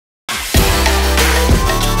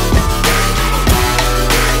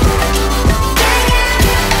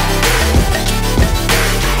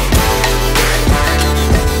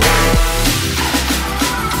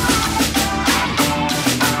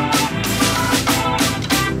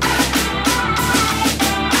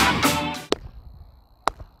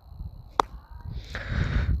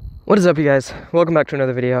What is up, you guys? Welcome back to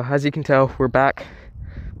another video. As you can tell, we're back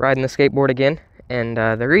riding the skateboard again, and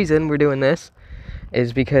the reason we're doing this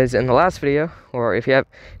is because in the last video, or if you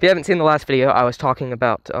haven't seen the last video, I was talking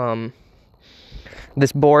about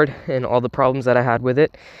this board and all the problems that I had with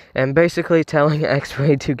it, and basically telling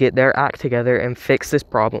X-Ray to get their act together and fix this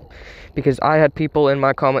problem, because I had people in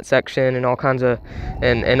my comment section and all kinds of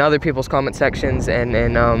and other people's comment sections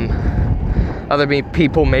and other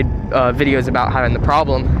people made videos about having the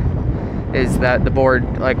problem is that the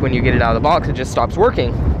board, like when you get it out of the box, it just stops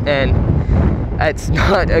working, and it's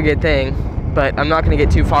not a good thing. But I'm not going to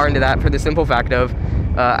get too far into that for the simple fact of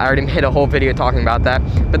I already made a whole video talking about that.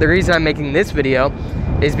 But the reason I'm making this video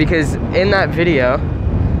is because in that video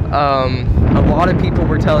a lot of people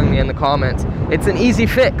were telling me in the comments it's an easy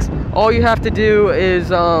fix. All you have to do is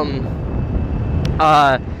update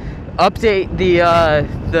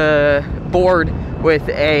the board with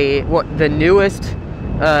the newest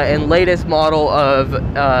and latest model of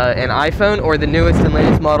an iPhone, or the newest and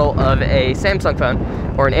latest model of a Samsung phone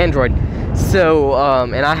or an Android. So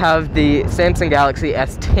and I have the Samsung Galaxy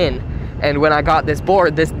S10, and when I got this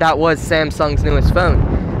board, that was Samsung's newest phone.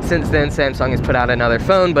 Since then, Samsung has put out another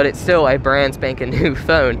phone, but it's still a brand spanking new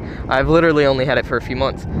phone. I've literally only had it for a few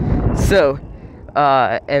months. So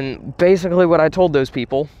and basically what I told those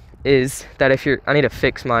people is that if I need to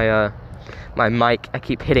fix my my mic, I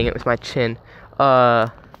keep hitting it with my chin.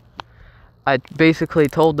 I basically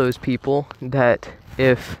told those people that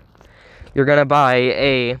if you're gonna buy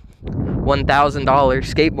a $1,000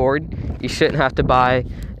 skateboard, you shouldn't have to buy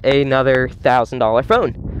another $1,000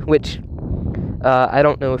 phone, which I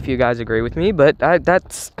don't know if you guys agree with me, but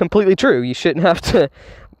that's completely true. You shouldn't have to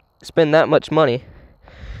spend that much money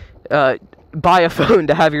buy a phone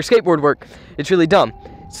to have your skateboard work. It's really dumb.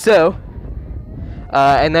 So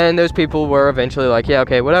and then those people were eventually like, yeah,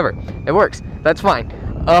 okay, whatever, it works, that's fine.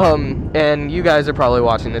 And you guys are probably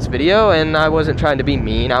watching this video, and I wasn't trying to be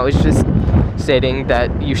mean. I was just stating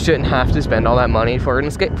that you shouldn't have to spend all that money for an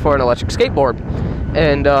electric skateboard.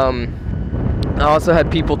 And I also had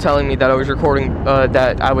people telling me that I was recording,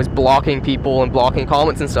 that I was blocking people and blocking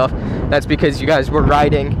comments and stuff. That's because you guys were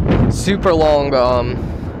writing super long,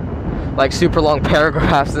 like super long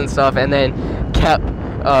paragraphs and stuff, and then kept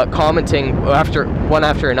commenting one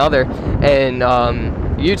after another, and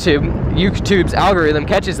YouTube's algorithm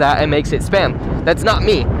catches that and makes it spam. That's not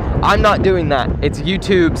me. I'm not doing that. It's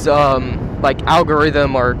YouTube's like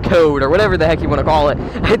algorithm or code or whatever the heck you want to call it.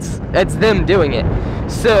 It's them doing it.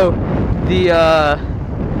 So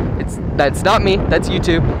that's not me. That's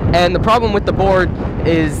YouTube. And the problem with the board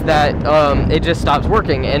is that it just stops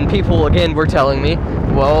working. And people again were telling me,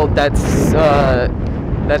 well, that's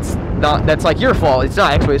like your fault. It's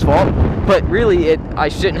not X-Way's fault. But really, I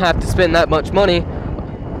shouldn't have to spend that much money.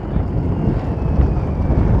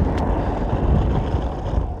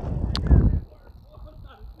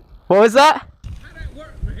 What was that?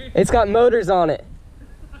 It's got motors on it.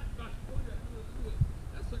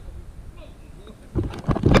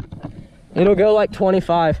 It'll go like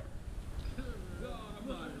 25.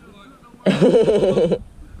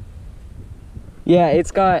 Yeah,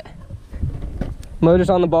 it's got motors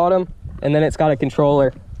on the bottom, and then it's got a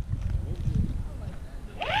controller.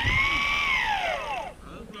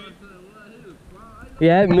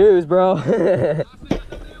 Yeah, it moves, bro.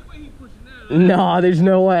 No, there's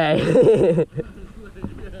no way.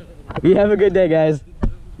 You have a good day, guys.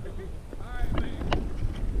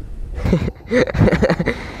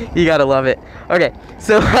 You gotta love it. Okay,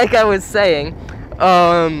 so like I was saying,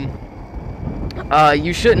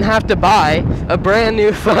 you shouldn't have to buy a brand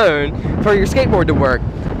new phone for your skateboard to work.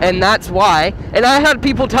 And that's why, and I had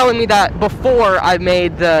people telling me that before I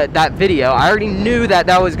made that video. I already knew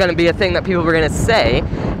that was going to be a thing that people were going to say,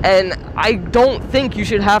 and I don't think you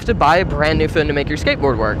should have to buy a brand new phone to make your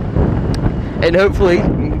skateboard work. And hopefully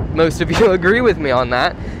most of you agree with me on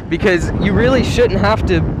that, because you really shouldn't have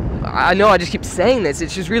to. I know I just keep saying this,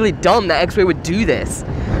 it's just really dumb that X-Way would do this.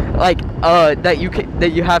 Like that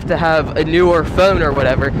you have to have a newer phone or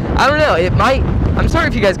whatever. I don't know, it might. I'm sorry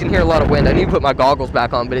if you guys can hear a lot of wind. I need to put my goggles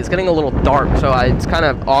back on, but it's getting a little dark, so it's kind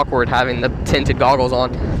of awkward having the tinted goggles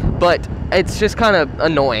on. But it's just kind of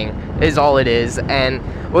annoying, is all it is. And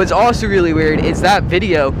what's also really weird is that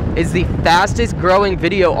video is the fastest growing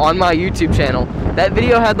video on my YouTube channel. That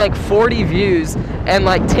video had like 40 views in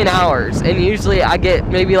like 10 hours, and usually I get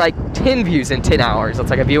maybe like 10 views in 10 hours. That's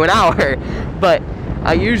like a view an hour, but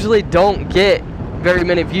I usually don't get very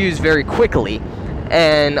many views very quickly.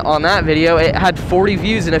 And on that video, it had 40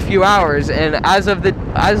 views in a few hours, and as of the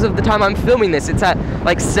time I'm filming this, it's at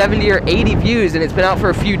like 70 or 80 views, and it's been out for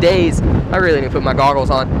a few days. I really need to put my goggles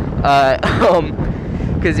on.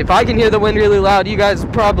 because if I can hear the wind really loud, you guys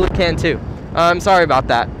probably can too. I'm sorry about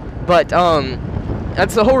that, but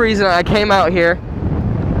that's the whole reason I came out here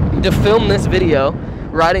to film this video,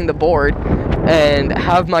 riding the board, and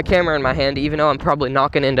have my camera in my hand, even though I'm probably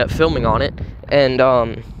not going to end up filming on it, and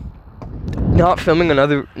not filming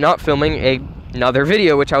another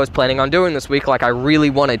video, which I was planning on doing this week, like I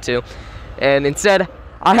really wanted to. And instead,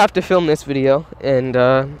 I have to film this video, and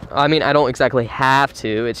I mean, I don't exactly have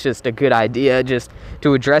to, it's just a good idea just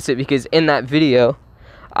to address it, because in that video,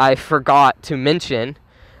 I forgot to mention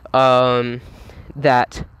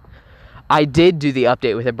that I did do the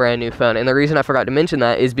update with a brand new phone. And the reason I forgot to mention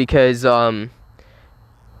that is because, are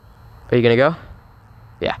you gonna go?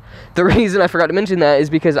 Yeah. The reason I forgot to mention that is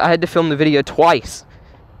because I had to film the video twice.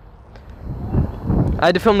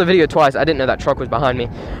 I didn't know that truck was behind me.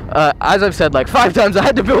 As I've said like 5 times, I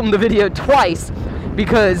had to film the video twice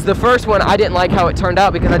because the first one, I didn't like how it turned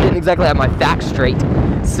out because I didn't exactly have my facts straight.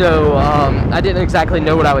 So, I didn't exactly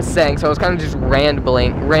know what I was saying, so I was kind of just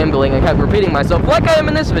rambling, and kept repeating myself like I am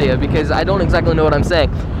in this video because I don't exactly know what I'm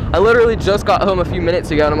saying. I literally just got home a few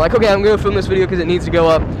minutes ago, and I'm like, okay, I'm going to film this video because it needs to go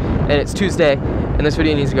up, and it's Tuesday, and this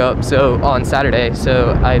video needs to go up on Saturday,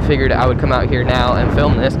 so I figured I would come out here now and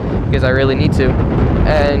film this because I really need to.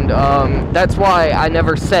 And that's why I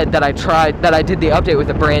never said that I did the update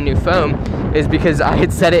with a brand new phone, is because I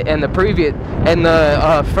had said it in the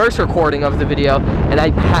first recording of the video, and I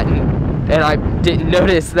didn't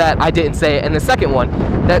notice that I didn't say it in the second one.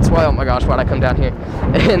 That's why, oh my gosh, why'd I come down here?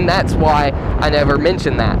 And that's why I never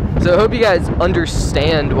mentioned that. So I hope you guys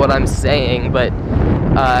understand what I'm saying, but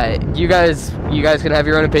you guys can have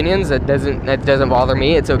your own opinions. That doesn't bother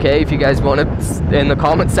me. It's okay if you guys want to in the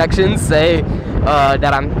comment section say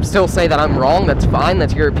that I'm wrong. That's fine.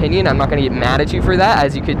 That's your opinion. I'm not gonna get mad at you for that.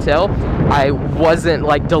 As you could tell, I wasn't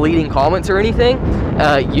like deleting comments or anything.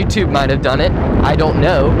 YouTube might have done it. I don't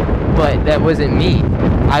know, but that wasn't me.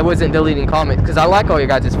 I wasn't deleting comments because I like all your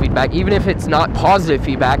guys' feedback. Even if it's not positive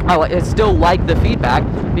feedback, I still like the feedback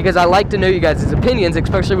because I like to know you guys' opinions,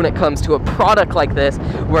 especially when it comes to a product like this,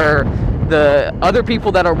 where the other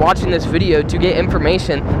people that are watching this video to get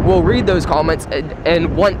information will read those comments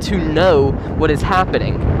and want to know what is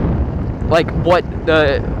happening. Like by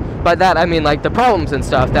that I mean like the problems and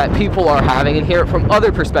stuff that people are having, and hear it from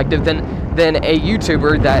other perspective than a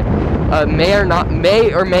YouTuber that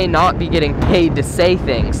may or may not be getting paid to say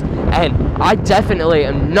things. And I definitely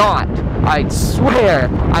am not. I swear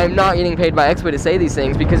I am not getting paid by exway to say these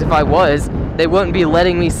things, because if I was, they wouldn't be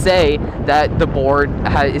letting me say that the board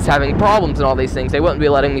is having problems and all these things. They wouldn't be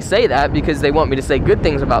letting me say that because they want me to say good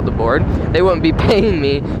things about the board. They wouldn't be paying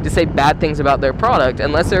me to say bad things about their product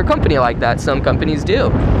unless they're a company like that. Some companies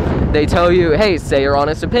do. They tell you, hey, say your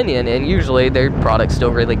honest opinion, and usually their product's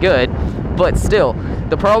still really good. But still,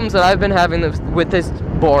 the problems that I've been having with this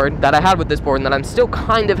board, that I had with this board, and that I'm still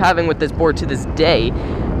kind of having with this board to this day,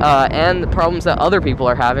 and the problems that other people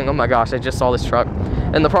are having, oh my gosh, I just saw this truck,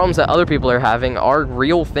 and the problems that other people are having are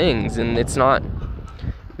real things, and it's not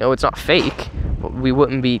fake. We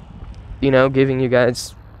wouldn't be, giving you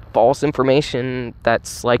guys false information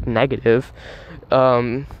that's, like, negative.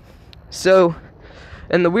 So,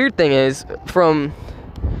 and the weird thing is,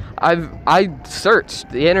 I searched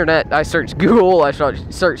the internet, I searched Google, I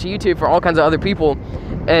searched YouTube for all kinds of other people,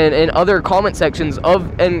 and in other comment sections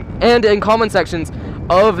and in comment sections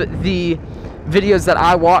of the videos that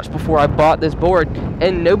I watched before I bought this board,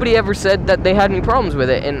 and nobody ever said that they had any problems with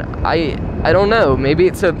it. And I don't know, maybe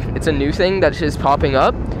it's a new thing that's just popping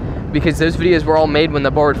up, because those videos were all made when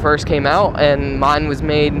the board first came out, and mine was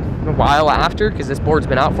made a while after, because this board's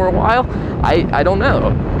been out for a while. I don't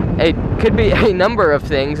know. It could be a number of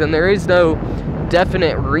things, and there is no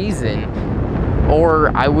definite reason,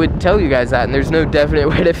 or I would tell you guys that, and there's no definite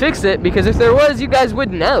way to fix it, because if there was, you guys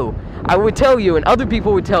would know. I would tell you, and other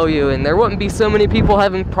people would tell you, and there wouldn't be so many people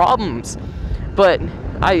having problems. But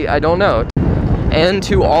I don't know. And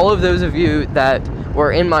to all of those of you that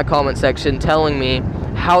were in my comment section telling me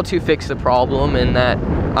how to fix the problem, and that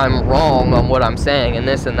I'm wrong on what I'm saying, and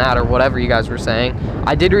this and that, or whatever you guys were saying,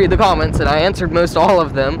 I did read the comments, and I answered most all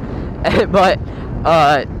of them. But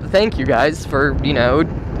thank you guys for,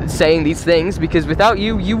 saying these things, because without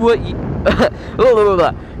you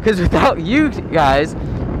because without you guys,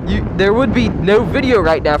 there would be no video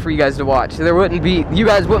right now for you guys to watch. You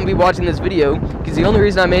guys wouldn't be watching this video, because the only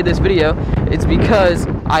reason I made this video is because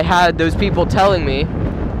I had those people telling me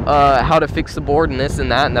how to fix the board and this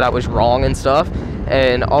and that, and that I was wrong and stuff,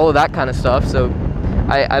 and all of that kind of stuff. So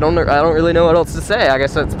I don't really know what else to say. I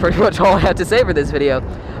guess that's pretty much all I have to say for this video.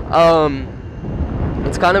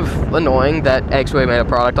 It's kind of annoying that exway made a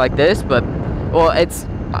product like this, but, well,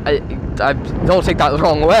 I don't take that the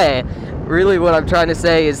wrong way. Really, what I'm trying to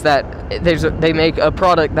say is that they make a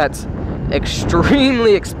product that's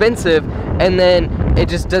extremely expensive, and then it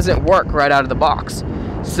just doesn't work right out of the box.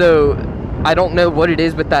 So I don't know what it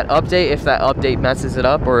is with that update, if that update messes it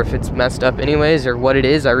up, or if it's messed up anyways, or what it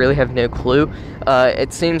is. I really have no clue.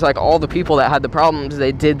 It seems like all the people that had the problems,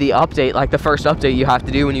 they did the update, like the first update you have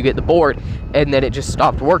to do when you get the board, and then it just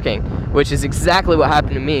stopped working, which is exactly what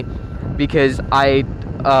happened to me, because I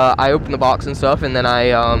opened the box and stuff, and then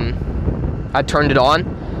I turned it on,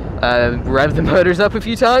 revved the motors up a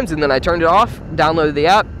few times, and then I turned it off, downloaded the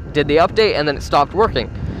app, did the update, and then it stopped working.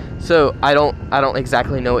 So I don't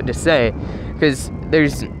exactly know what to say, because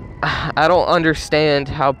I don't understand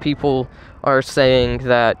how people are saying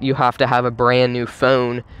that you have to have a brand new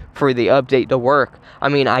phone for the update to work. I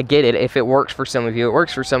mean, I get it. If it works for some of you, it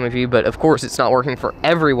works for some of you, but of course it's not working for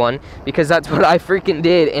everyone, because that's what I freaking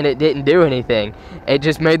did, and it didn't do anything. It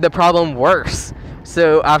just made the problem worse.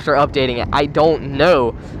 So after updating it, I don't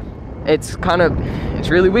know. It's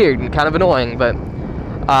really weird and kind of annoying, but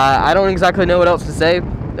I don't exactly know what else to say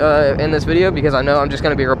in this video, because I know I'm just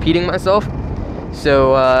going to be repeating myself.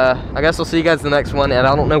 So I guess I'll see you guys in the next one. And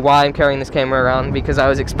I don't know why I'm carrying this camera around, because I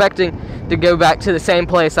was expecting to go back to the same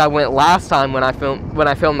place I went last time when I filmed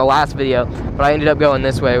the last video, but I ended up going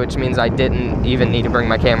this way, which means I didn't even need to bring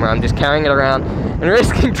my camera. I'm just carrying it around and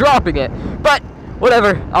risking dropping it. But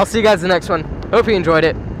whatever, I'll see you guys in the next one. Hope you enjoyed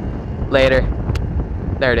it. Later.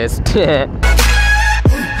 There it is.